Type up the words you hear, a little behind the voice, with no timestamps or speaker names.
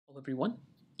Everyone.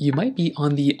 You might be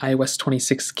on the iOS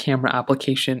 26 camera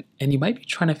application and you might be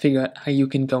trying to figure out how you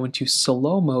can go into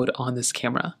slow mode on this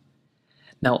camera.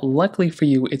 Now, luckily for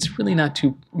you, it's really not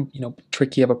too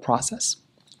tricky of a process.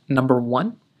 Number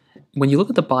one, when you look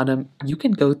at the bottom, you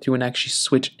can go through and actually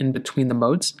switch in between the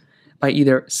modes by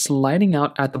either sliding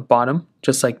out at the bottom,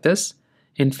 just like this,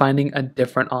 and finding a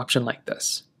different option like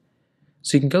this.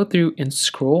 So you can go through and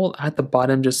scroll at the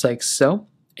bottom just like so,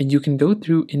 and you can go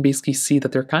through and basically see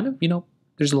that they're kind of,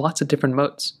 there's lots of different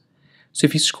modes. So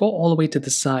if you scroll all the way to the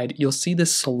side, you'll see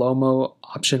this slow-mo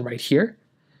option right here.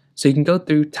 So you can go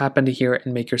through, tap into here,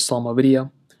 and make your slow-mo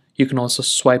video. You can also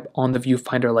swipe on the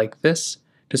viewfinder like this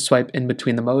to swipe in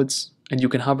between the modes, and you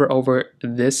can hover over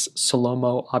this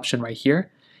slow-mo option right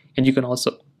here, and you can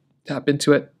also tap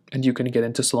into it, and you can get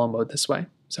into slow mode this way.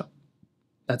 So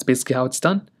that's basically how it's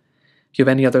done. If you have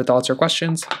any other thoughts or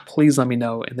questions, please let me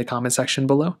know in the comment section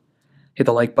below. Hit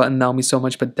the like button, that'll mean so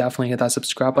much, but definitely hit that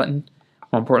subscribe button.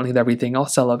 More importantly than everything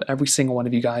else, I love every single one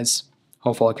of you guys.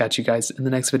 Hopefully I'll catch you guys in the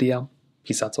next video.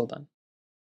 Peace out till then.